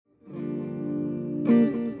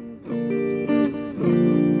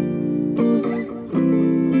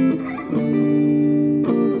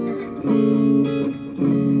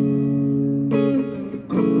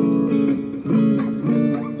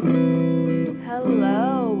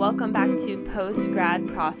Hello, welcome back to Post Grad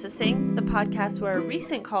Processing, the podcast where a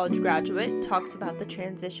recent college graduate talks about the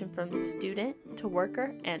transition from student to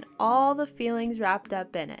worker and all the feelings wrapped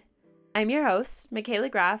up in it. I'm your host, Michaela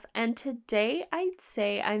Graff, and today I'd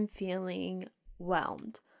say I'm feeling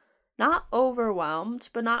whelmed. Not overwhelmed,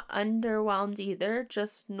 but not underwhelmed either,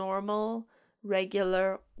 just normal,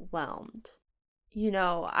 regular whelmed.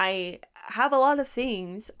 I have a lot of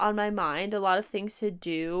things on my mind, a lot of things to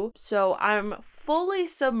do. So I'm fully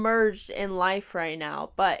submerged in life right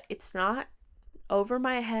now, but it's not over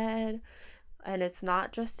my head and it's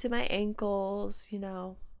not just to my ankles.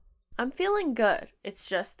 I'm feeling good. It's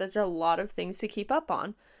just there's a lot of things to keep up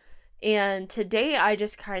on. And today I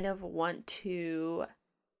just kind of want to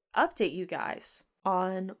update you guys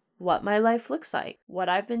on what my life looks like, what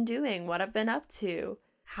I've been doing, what I've been up to,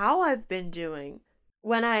 how I've been doing.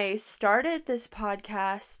 When I started this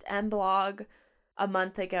podcast and blog a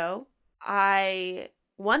month ago, I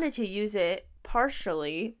wanted to use it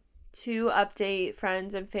partially to update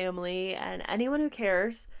friends and family and anyone who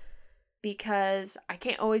cares, because I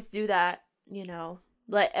can't always do that,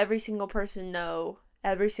 let every single person know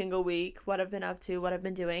every single week what I've been up to, what I've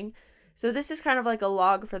been doing. So this is kind of like a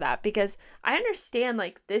log for that, because I understand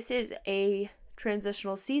this is a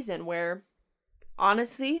transitional season where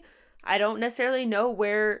honestly, I don't necessarily know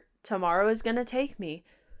where tomorrow is going to take me.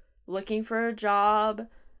 Looking for a job,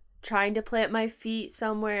 trying to plant my feet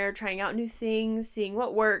somewhere, trying out new things, seeing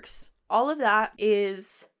what works. All of that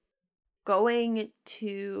is going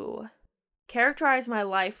to characterize my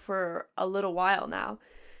life for a little while now.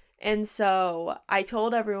 And so I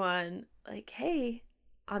told everyone, hey,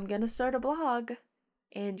 I'm going to start a blog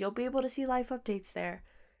and you'll be able to see life updates there.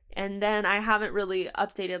 And then I haven't really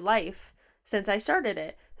updated life since I started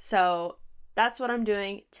it. So that's what I'm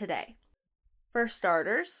doing today. For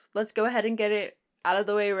starters, let's go ahead and get it out of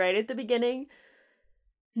the way right at the beginning.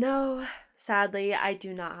 No, sadly, I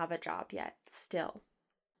do not have a job yet, still.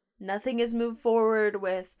 Nothing has moved forward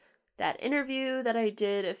with that interview that I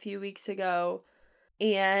did a few weeks ago,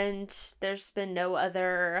 and there's been no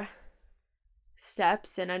other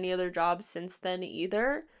steps in any other jobs since then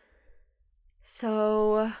either.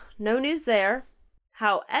 So, no news there.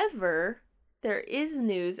 However, there is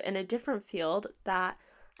news in a different field that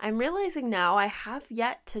I'm realizing now I have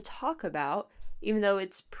yet to talk about, even though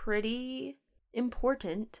it's pretty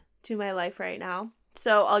important to my life right now.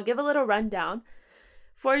 So I'll give a little rundown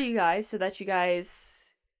for you guys so that you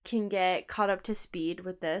guys can get caught up to speed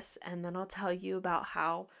with this, and then I'll tell you about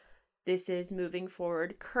how this is moving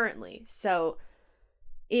forward currently. So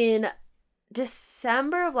in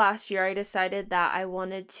December of last year, I decided that I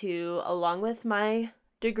wanted to, along with my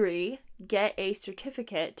degree, get a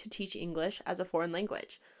certificate to teach English as a foreign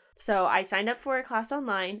language. So I signed up for a class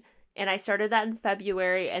online and I started that in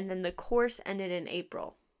February, and then the course ended in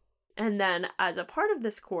April. And then as a part of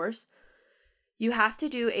this course, you have to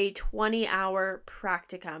do a 20-hour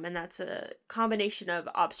practicum, and that's a combination of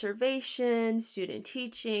observation, student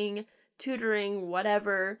teaching, tutoring,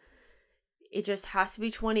 whatever. It just has to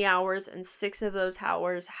be 20 hours, and 6 of those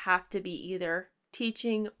hours have to be either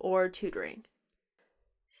teaching or tutoring.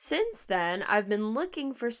 Since then, I've been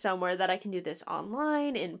looking for somewhere that I can do this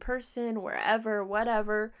online, in person, wherever,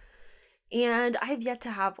 whatever, and I've yet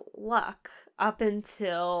to have luck up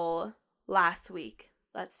until last week,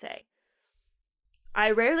 let's say.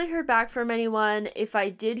 I rarely heard back from anyone. If I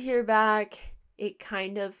did hear back, it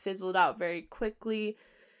kind of fizzled out very quickly,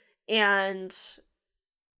 and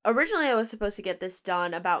originally I was supposed to get this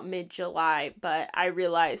done about mid-July, but I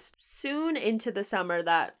realized soon into the summer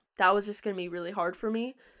that was just going to be really hard for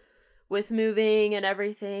me with moving and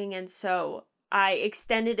everything, and so I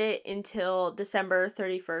extended it until December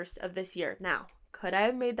 31st of this year. Now, could I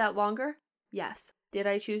have made that longer? Yes. Did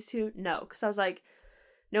I choose to? No, because I was like,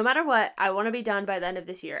 no matter what, I want to be done by the end of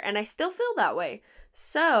this year, and I still feel that way.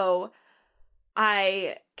 So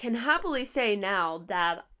I can happily say now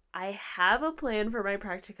that I have a plan for my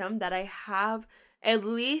practicum, that I have at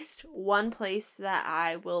least one place that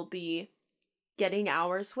I will be getting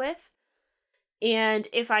hours with. And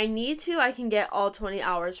if I need to, I can get all 20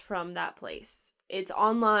 hours from that place. It's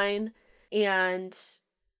online, and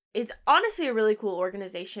it's honestly a really cool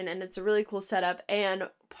organization, and it's a really cool setup. And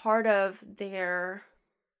part of their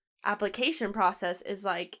application process is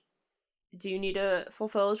do you need to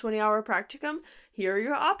fulfill a 20-hour practicum? Here are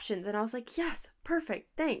your options. And I was like, yes,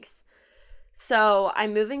 perfect, thanks. So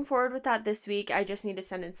I'm moving forward with that this week. I just need to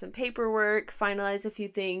send in some paperwork, finalize a few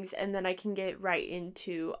things, and then I can get right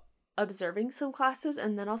into observing some classes,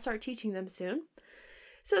 and then I'll start teaching them soon.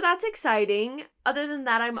 So that's exciting. Other than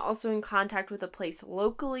that, I'm also in contact with a place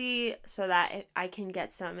locally so that I can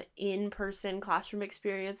get some in-person classroom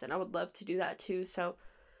experience, and I would love to do that too. So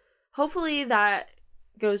hopefully that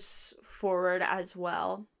goes forward as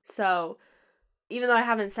well. So even though I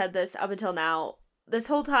haven't said this up until now, this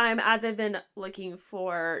whole time as I've been looking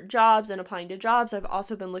for jobs and applying to jobs, I've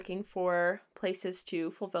also been looking for places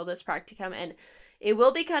to fulfill this practicum, and it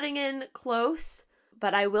will be cutting in close,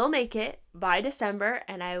 but I will make it by December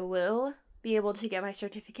and I will be able to get my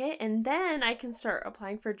certificate, and then I can start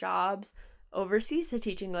applying for jobs overseas to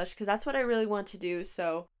teach English because that's what I really want to do.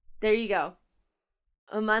 So there you go.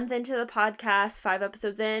 A month into the podcast, 5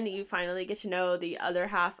 episodes in, you finally get to know the other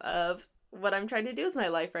half of what I'm trying to do with my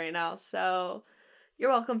life right now. So you're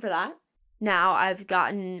welcome for that. Now I've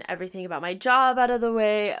gotten everything about my job out of the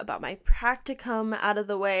way, about my practicum out of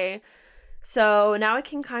the way. So now I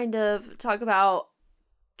can kind of talk about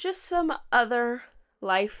just some other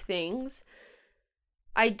life things.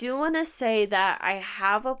 I do want to say that I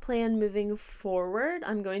have a plan moving forward.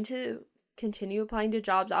 I'm going to continue applying to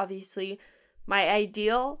jobs, obviously. My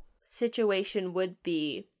ideal situation would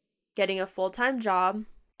be getting a full-time job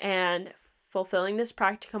and fulfilling this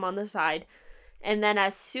practicum on the side. And then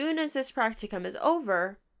as soon as this practicum is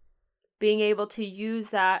over, being able to use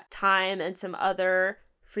that time and some other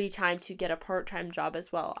free time to get a part-time job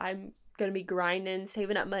as well. I'm going to be grinding,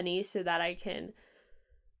 saving up money so that I can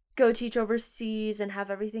go teach overseas and have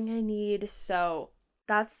everything I need. So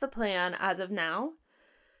that's the plan as of now.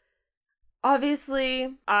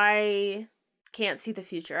 Obviously, I can't see the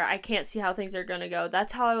future. I can't see how things are going to go.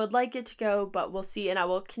 That's how I would like it to go, but we'll see. And I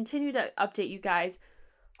will continue to update you guys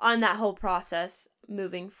on that whole process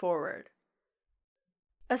moving forward.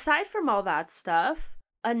 Aside from all that stuff,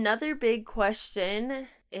 another big question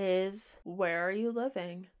is, where are you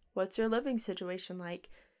living? What's your living situation like?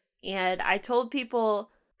 And I told people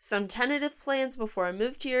some tentative plans before I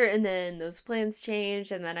moved here, and then those plans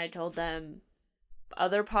changed, and then I told them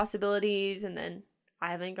other possibilities, and then I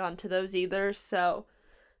haven't gone to those either. So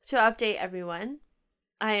to update everyone,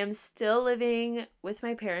 I am still living with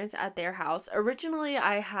my parents at their house. Originally,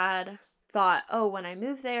 I had thought, oh, when I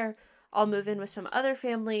move there, I'll move in with some other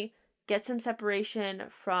family, get some separation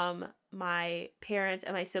from my parents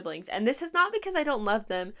and my siblings. And this is not because I don't love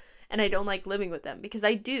them and I don't like living with them, because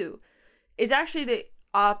I do. It's actually the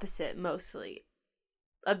opposite mostly.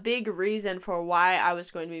 A big reason for why I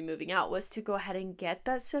was going to be moving out was to go ahead and get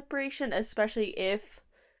that separation, especially if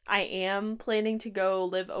I am planning to go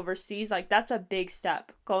live overseas. Like, that's a big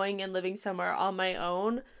step, going and living somewhere on my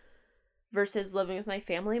own versus living with my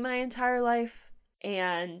family my entire life.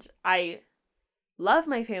 And I love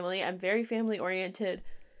my family. I'm very family oriented.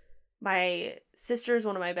 My sister is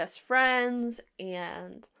one of my best friends,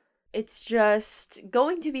 and it's just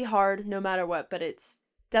going to be hard no matter what, but it's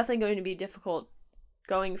definitely going to be difficult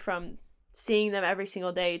going from seeing them every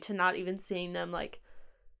single day to not even seeing them like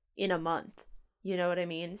in a month. You know what I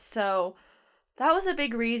mean? So that was a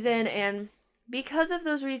big reason, and because of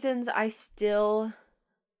those reasons, I still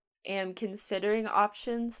am considering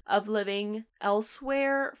options of living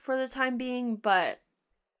elsewhere for the time being, but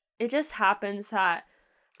it just happens that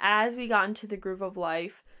as we got into the groove of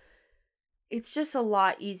life, it's just a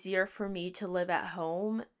lot easier for me to live at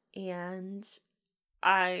home, and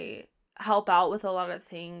I help out with a lot of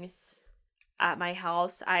things at my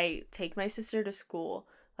house. I take my sister to school,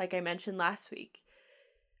 like I mentioned last week.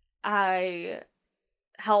 I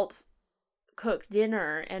help cook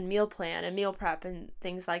dinner and meal plan and meal prep and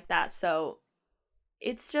things like that. So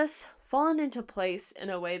it's just fallen into place in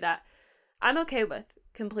a way that I'm okay with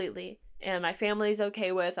completely, and my family's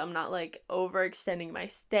okay with. I'm not like overextending my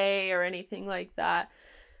stay or anything like that.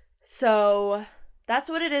 So that's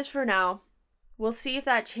what it is for now. We'll see if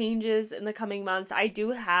that changes in the coming months. I do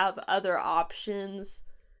have other options.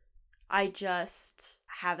 I just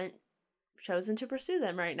haven't chosen to pursue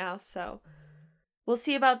them right now. So we'll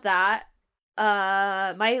see about that.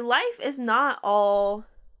 My life is not all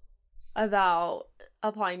about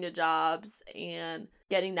applying to jobs and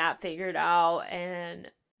getting that figured out and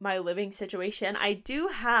my living situation. I do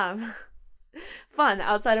have fun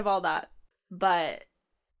outside of all that, but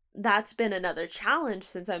that's been another challenge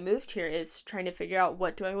since I moved here, is trying to figure out,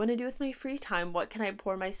 what do I want to do with my free time? What can I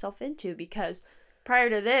pour myself into? Because prior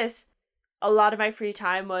to this, a lot of my free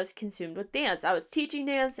time was consumed with dance. I was teaching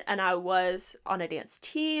dance and I was on a dance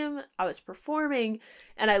team. I was performing,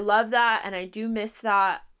 and I love that, and I do miss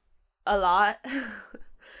that a lot.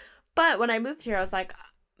 But when I moved here, I was like,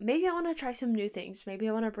 maybe I want to try some new things. Maybe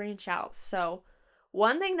I want to branch out. So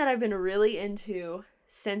one thing that I've been really into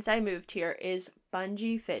since I moved here is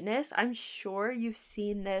bungee fitness. I'm sure you've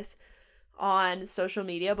seen this on social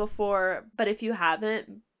media before, but if you haven't,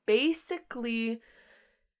 basically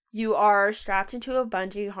you are strapped into a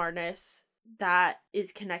bungee harness that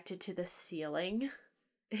is connected to the ceiling,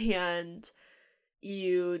 and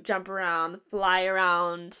you jump around, fly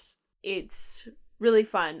around. It's really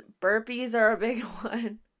fun. Burpees are a big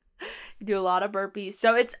one. You do a lot of burpees.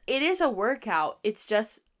 So it is a workout. It's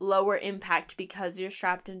just lower impact because you're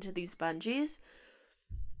strapped into these bungees.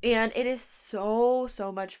 And it is so,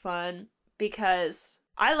 so much fun because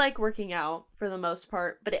I like working out for the most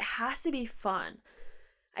part, but it has to be fun.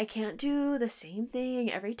 I can't do the same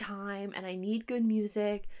thing every time, and I need good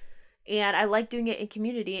music, and I like doing it in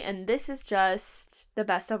community, and this is just the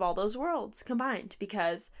best of all those worlds combined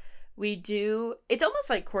because it's almost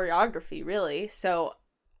like choreography, really. So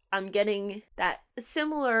I'm getting that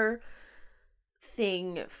similar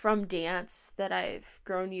thing from dance that I've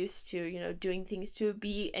grown used to, doing things to a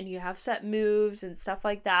beat and you have set moves and stuff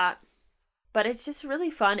like that. But it's just really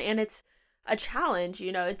fun, and it's a challenge,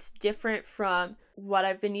 it's different from what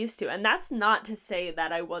I've been used to. And that's not to say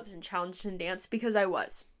that I wasn't challenged in dance, because I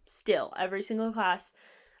was. Still, every single class,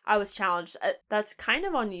 I was challenged. That's kind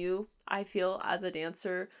of on you, I feel, as a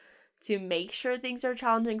dancer, to make sure things are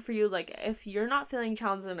challenging for you. Like, if you're not feeling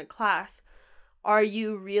challenged in a class, are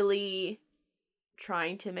you really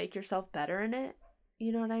trying to make yourself better in it?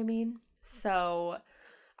 You know what I mean? So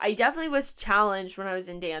I definitely was challenged when I was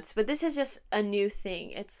in dance, but this is just a new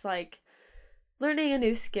thing. It's like learning a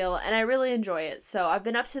new skill, and I really enjoy it. So I've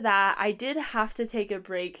been up to that. I did have to take a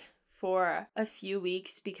break for a few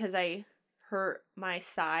weeks because I hurt my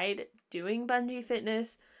side doing bungee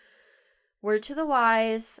fitness. Word to the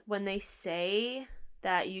wise, when they say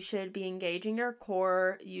that you should be engaging your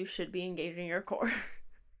core, you should be engaging your core.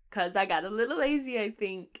 Because I got a little lazy, I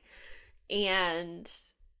think. And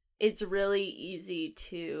it's really easy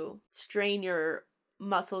to strain your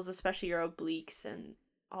muscles, especially your obliques and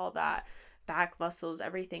all that, back muscles,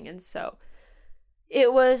 everything. And so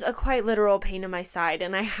it was a quite literal pain in my side,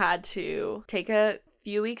 and I had to take a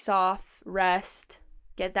few weeks off, rest,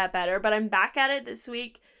 get that better. But I'm back at it this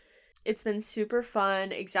week. It's been super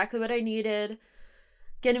fun, exactly what I needed.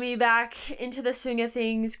 Getting me back into the swing of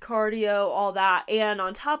things, cardio, all that. And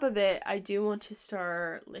on top of it, I do want to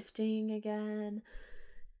start lifting again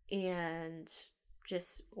and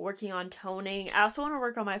just working on toning. I also want to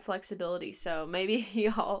work on my flexibility, so maybe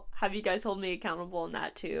I'll have you guys hold me accountable in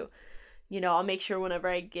that too. I'll make sure whenever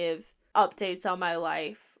I give updates on my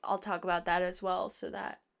life, I'll talk about that as well, so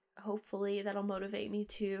that hopefully that'll motivate me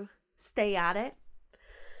to stay at it.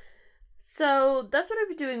 So that's what I've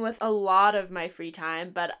been doing with a lot of my free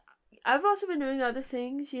time, but I've also been doing other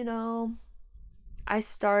things. I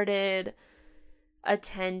started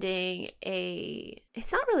attending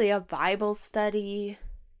it's not really a Bible study,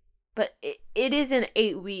 but it is an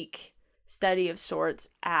 8-week study of sorts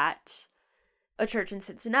at a church in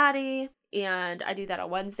Cincinnati, and I do that on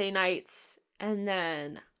Wednesday nights. And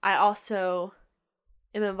then I also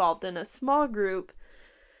am involved in a small group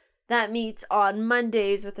that meets on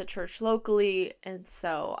Mondays with a church locally, and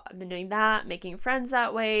so I've been doing that, making friends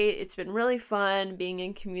that way. It's been really fun being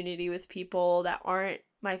in community with people that aren't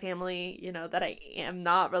my family, that I am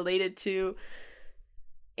not related to,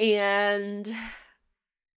 and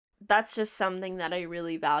that's just something that I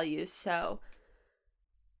really value. So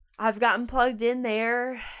I've gotten plugged in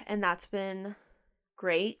there, and that's been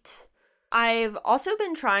great. I've also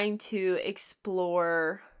been trying to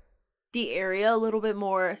explore the area a little bit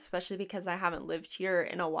more, especially because I haven't lived here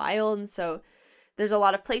in a while, and so there's a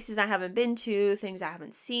lot of places I haven't been to, things I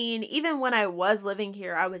haven't seen. Even when I was living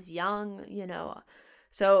here, I was young,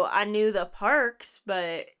 so I knew the parks,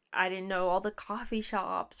 but I didn't know all the coffee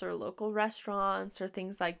shops or local restaurants or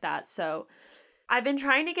things like that. So I've been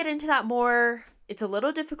trying to get into that more. It's a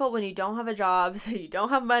little difficult when you don't have a job, so you don't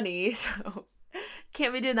have money, so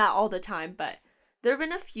can't be doing that all the time. But there have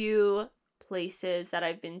been a few places that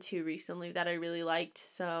I've been to recently that I really liked,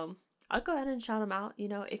 so I'll go ahead and shout them out.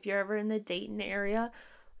 If you're ever in the Dayton area,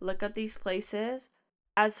 look up these places.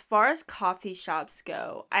 As far as coffee shops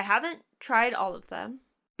go, I haven't tried all of them,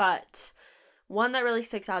 but one that really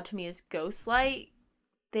sticks out to me is Ghostlight.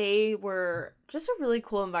 They were just a really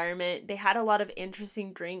cool environment. They had a lot of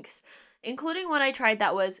interesting drinks, including one I tried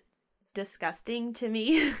that was disgusting to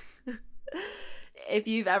me. If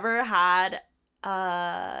you've ever had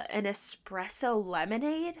an espresso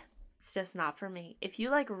lemonade, it's just not for me. If you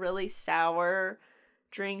like really sour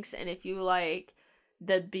drinks, and if you like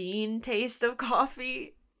the bean taste of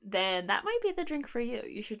coffee, then that might be the drink for you.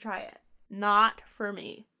 You should try it. Not for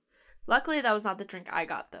me. Luckily, that was not the drink I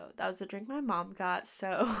got, though. That was the drink my mom got,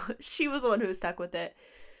 so she was the one who stuck with it.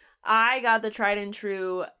 I got the tried and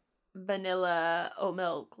true vanilla oat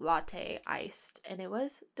milk latte iced, and it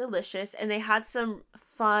was delicious. And they had some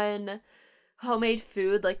fun homemade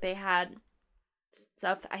food. Like they had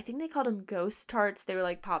stuff, I think they called them ghost tarts. They were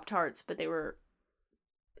like Pop Tarts, but they were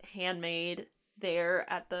handmade there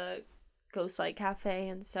at the Ghost Light Cafe.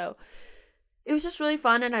 And so it was just really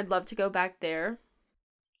fun, and I'd love to go back there.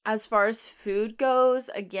 As far as food goes,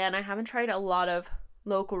 again, I haven't tried a lot of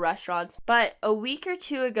local restaurants, but a week or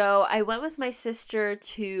two ago, I went with my sister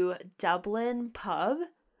to Dublin Pub.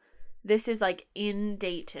 This is like in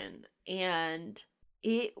Dayton, and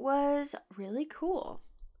it was really cool.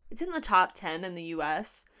 It's in the top 10 in the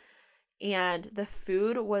US, and the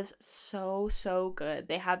food was so, so good.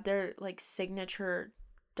 They have their like signature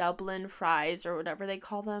Dublin fries or whatever they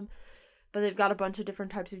call them, but they've got a bunch of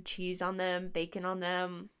different types of cheese on them, bacon on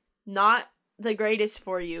them. Not the greatest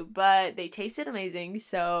for you, but they tasted amazing,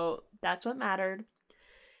 so that's what mattered.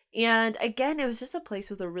 And again, it was just a place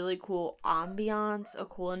with a really cool ambiance, a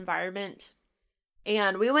cool environment.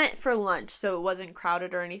 And we went for lunch, so it wasn't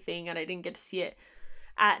crowded or anything, and I didn't get to see it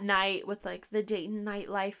at night with like the Dayton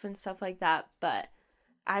nightlife and stuff like that. But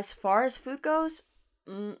as far as food goes,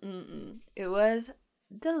 it was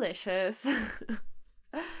delicious.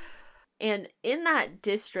 And in that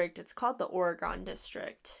district, it's called the Oregon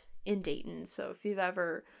District in Dayton. So if you've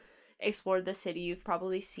ever explored the city, you've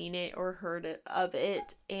probably seen it or heard of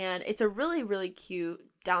it. And it's a really, really cute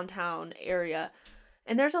downtown area.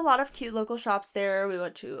 And there's a lot of cute local shops there. We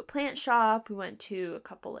went to a plant shop. We went to a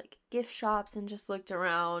couple like gift shops and just looked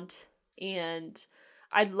around. And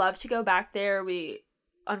I'd love to go back there. We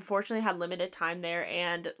unfortunately had limited time there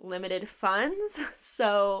and limited funds.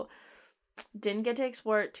 So didn't get to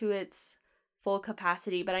explore it to its full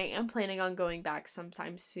capacity, but I am planning on going back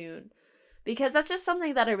sometime soon because that's just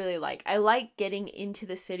something that I really like. I like getting into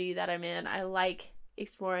the city that I'm in. I like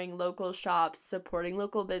exploring local shops, supporting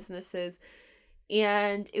local businesses,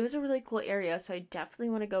 and it was a really cool area, so I definitely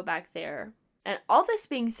want to go back there. And all this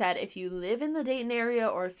being said, if you live in the Dayton area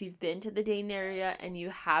or if you've been to the Dayton area and you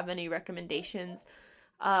have any recommendations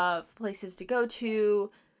of places to go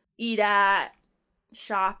to, eat at,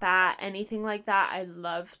 shop at, anything like that, I'd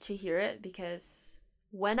love to hear it because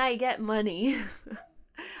when I get money,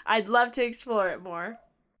 I'd love to explore it more.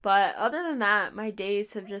 But other than that, my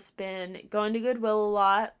days have just been going to Goodwill a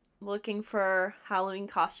lot, looking for Halloween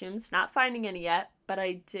costumes, not finding any yet, but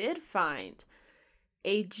I did find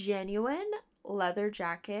a genuine leather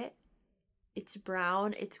jacket. It's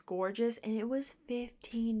brown, it's gorgeous, and it was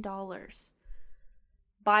 $15.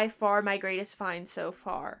 By far my greatest find so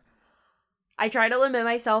far. I tried to limit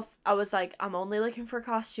myself. I was like, I'm only looking for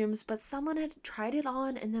costumes, but someone had tried it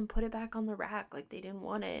on and then put it back on the rack. Like they didn't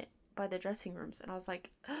want it by the dressing rooms. And I was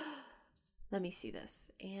like, let me see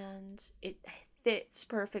this. And it fits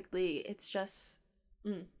perfectly. It's just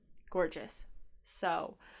gorgeous.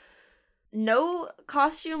 So no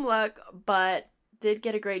costume luck, but did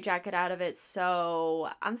get a great jacket out of it. So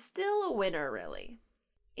I'm still a winner, really.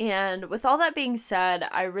 And with all that being said,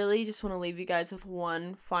 I really just want to leave you guys with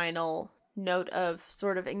one final note of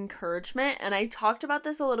sort of encouragement. And I talked about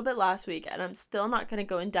this a little bit last week, and I'm still not going to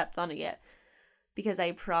go in depth on it yet because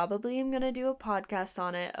I probably am going to do a podcast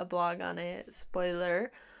on it, a blog on it,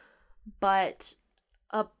 spoiler. But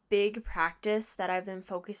a big practice that I've been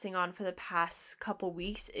focusing on for the past couple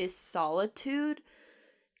weeks is solitude.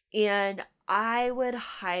 And I would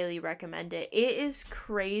highly recommend it. It is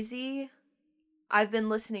crazy. I've been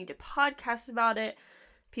listening to podcasts about it,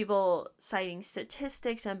 people citing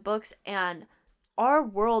statistics and books, and our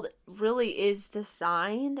world really is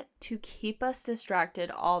designed to keep us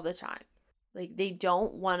distracted all the time. Like, they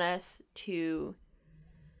don't want us to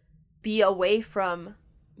be away from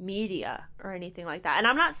media or anything like that. And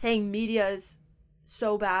I'm not saying media is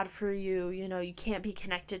so bad for you, you know, you can't be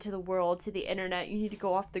connected to the world, to the internet, you need to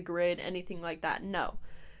go off the grid, anything like that. No.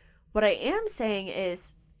 What I am saying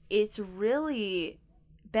is it's really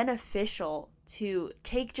beneficial to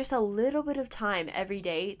take just a little bit of time every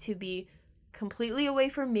day to be completely away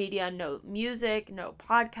from media, no music, no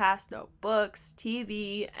podcasts, no books,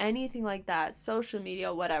 TV, anything like that, social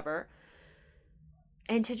media, whatever,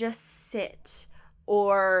 and to just sit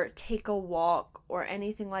or take a walk or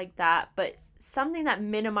anything like that, but something that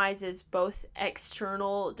minimizes both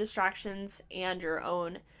external distractions and your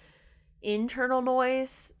own internal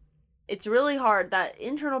noise. It's really hard. That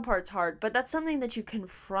internal part's hard, but that's something that you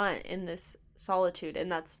confront in this solitude,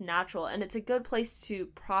 and that's natural. And it's a good place to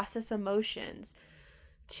process emotions,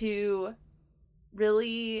 to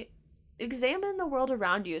really examine the world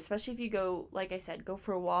around you, especially if you go, like I said, go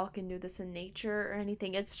for a walk and do this in nature or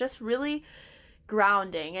anything. It's just really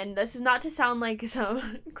grounding. And this is not to sound like some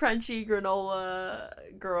crunchy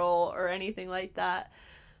granola girl or anything like that,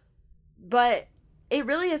 but it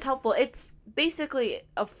really is helpful. It's basically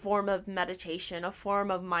a form of meditation, a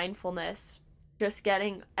form of mindfulness, just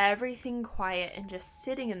getting everything quiet and just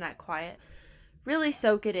sitting in that quiet. Really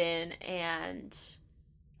soak it in and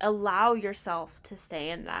allow yourself to stay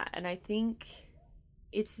in that. And I think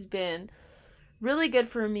it's been really good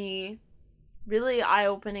for me, really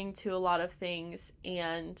eye-opening to a lot of things,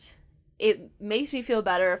 and it makes me feel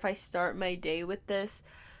better if I start my day with this,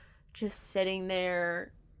 just sitting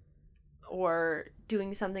there or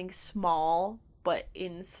doing something small but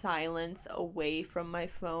in silence, away from my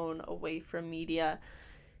phone, away from media.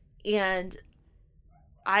 And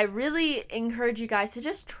I really encourage you guys to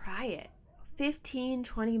just try it.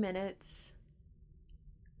 15-20 minutes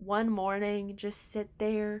one morning, just sit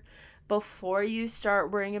there before you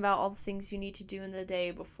start worrying about all the things you need to do in the day,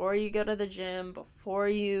 before you go to the gym, before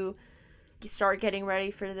you start getting ready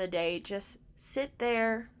for the day. Just sit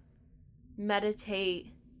there,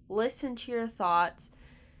 meditate, listen to your thoughts.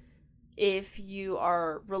 If you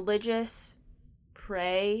are religious,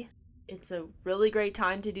 pray. It's a really great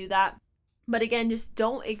time to do that. But again, just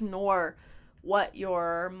don't ignore what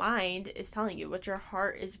your mind is telling you, what your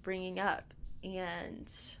heart is bringing up.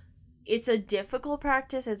 And it's a difficult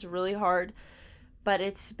practice. It's really hard, but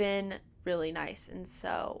it's been really nice. And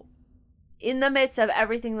so in the midst of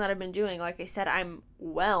everything that I've been doing, like I said, I'm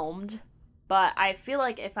whelmed, but I feel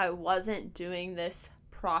like if I wasn't doing this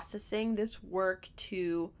processing, this work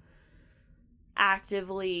to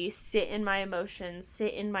actively sit in my emotions,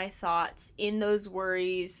 sit in my thoughts, in those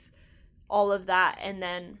worries, all of that, and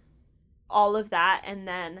then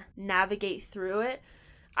navigate through it,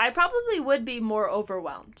 I probably would be more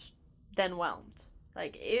overwhelmed than whelmed.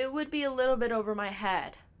 Like, it would be a little bit over my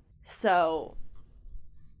head. So,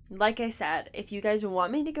 like I said, if you guys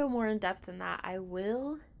want me to go more in depth than that, I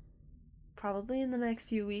will, probably in the next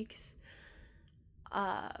few weeks.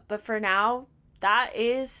 But for now, that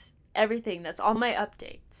is everything. That's all my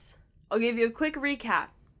updates. I'll give you a quick recap.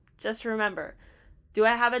 Just remember, do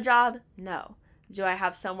I have a job? No. Do I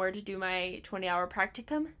have somewhere to do my 20-hour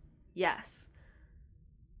practicum? Yes.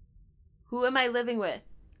 Who am I living with?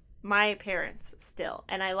 My parents still.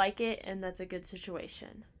 And I like it, and that's a good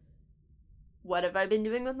situation. What have I been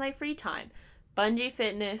doing with my free time? Bungee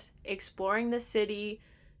fitness, exploring the city,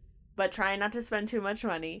 but trying not to spend too much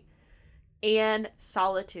money, and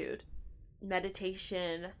solitude,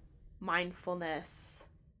 meditation, mindfulness,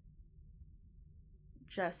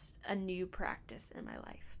 just a new practice in my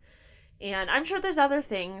life. And I'm sure there's other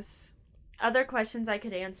things, other questions I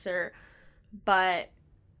could answer, but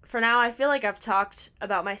for now, I feel like I've talked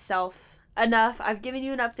about myself enough. I've given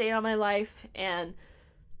you an update on my life, and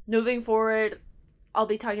moving forward, I'll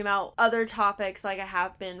be talking about other topics like I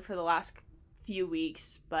have been for the last few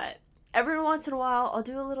weeks, but every once in a while, I'll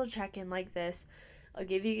do a little check-in like this. I'll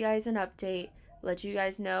give you guys an update, let you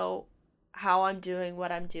guys know how I'm doing,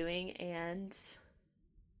 what I'm doing, and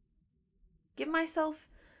give myself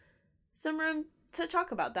some room to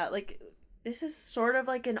talk about that. Like, this is sort of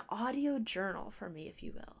like an audio journal for me, if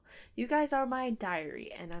you will. You guys are my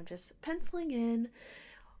diary, and I'm just penciling in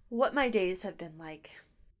what my days have been like.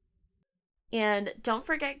 And don't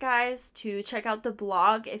forget, guys, to check out the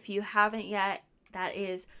blog if you haven't yet. That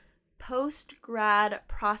is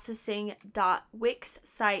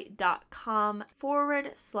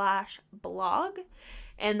postgradprocessing.wixsite.com/blog.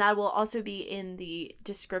 And that will also be in the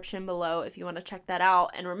description below if you want to check that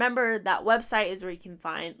out. And remember, that website is where you can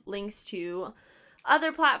find links to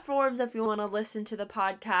other platforms if you want to listen to the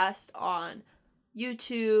podcast on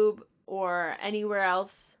YouTube or anywhere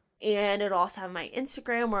else. And it'll also have my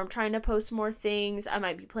Instagram where I'm trying to post more things. I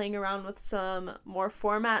might be playing around with some more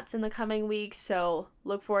formats in the coming weeks, so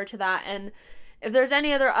look forward to that. And if there's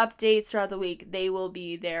any other updates throughout the week, they will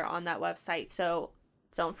be there on that website, so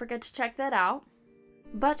don't forget to check that out.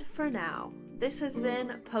 But for now, this has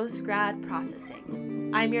been Postgrad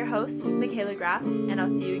Processing. I'm your host, Michaela Graff, and I'll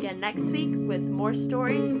see you again next week with more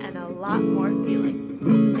stories and a lot more feelings.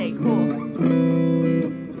 Stay cool.